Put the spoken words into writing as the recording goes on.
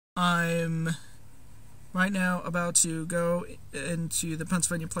I'm right now about to go into the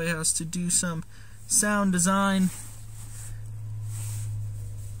Pennsylvania Playhouse to do some sound design,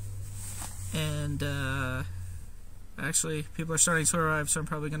 and actually people are starting to arrive, so I'm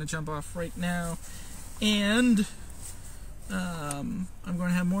probably going to jump off right now, and I'm going to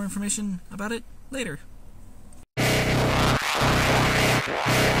have more information about it later.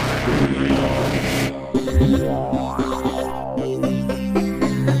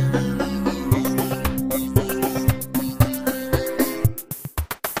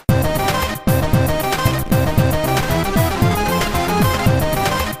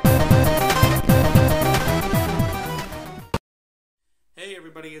 Hey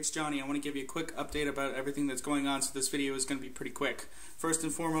everybody, it's Johnny. I want to give you a quick update about everything that's going on, so this video is going to be pretty quick. First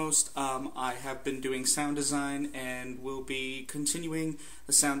and foremost, I have been doing sound design and will be continuing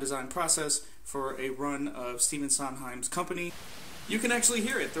the sound design process for a run of Stephen Sondheim's company. You can actually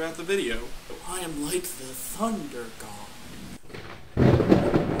hear it throughout the video. I am like the thunder god,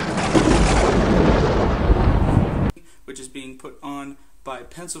 which is being put on by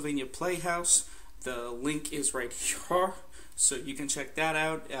Pennsylvania Playhouse. The link is right here, so you can check that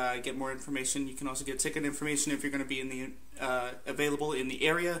out, get more information. You can also get ticket information if you're going to be in the available in the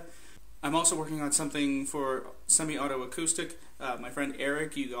area. I'm also working on something for semi-auto acoustic. My friend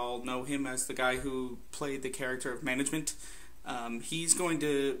Eric, you all know him as the guy who played the character of Management. He's going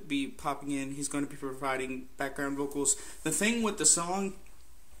to be popping in. He's going to be providing background vocals. The thing with the song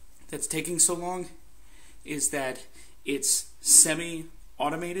that's taking so long is that it's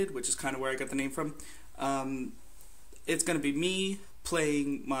semi-automated, which is kind of where I got the name from. It's going to be me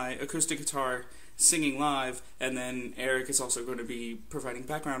playing my acoustic guitar, singing live, and then Eric is also going to be providing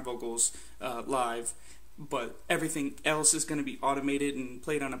background vocals live, but everything else is going to be automated and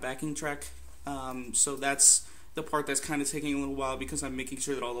played on a backing track. So that's the part that's kind of taking a little while, because I'm making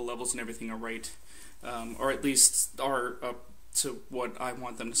sure that all the levels and everything are right, or at least are up to what I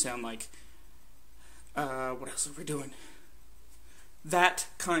want them to sound like. What else are we doing? That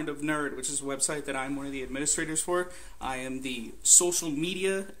Kind of Nerd, which is a website that I'm one of the administrators for. I am the social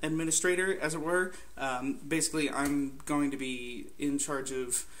media administrator, as it were. Basically, I'm going to be in charge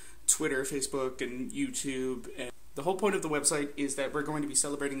of Twitter, Facebook, and YouTube. And the whole point of the website is that we're going to be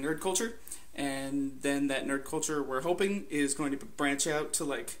celebrating nerd culture, and then that nerd culture, we're hoping, is going to branch out to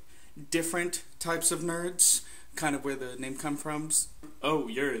like different types of nerds, kind of where the name comes from. Oh,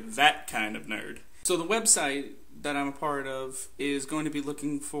 you're that kind of nerd. So the website that I'm a part of is going to be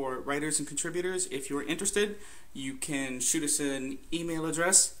looking for writers and contributors. If you're interested, you can shoot us an email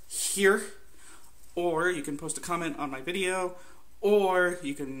address here, or you can post a comment on my video, or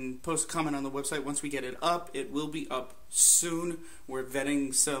you can post a comment on the website once we get it up. It will be up soon. We're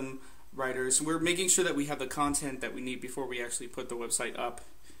vetting some writers. We're making sure that we have the content that we need before we actually put the website up.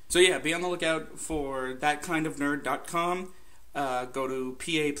 So yeah, be on the lookout for thatkindofnerd.com. Go to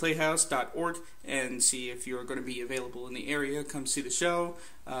paplayhouse.org and see if you're going to be available in the area. Come see the show.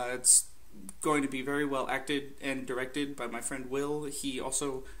 It's going to be very well acted and directed by my friend Will. He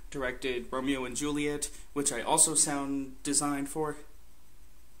also directed Romeo and Juliet, which I also sound designed for.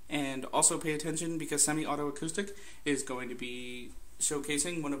 And also pay attention, because Semi-Auto Acoustic is going to be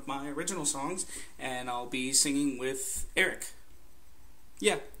showcasing one of my original songs, and I'll be singing with Eric.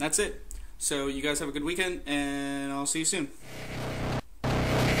 Yeah, that's it. So you guys have a good weekend, and I'll see you soon.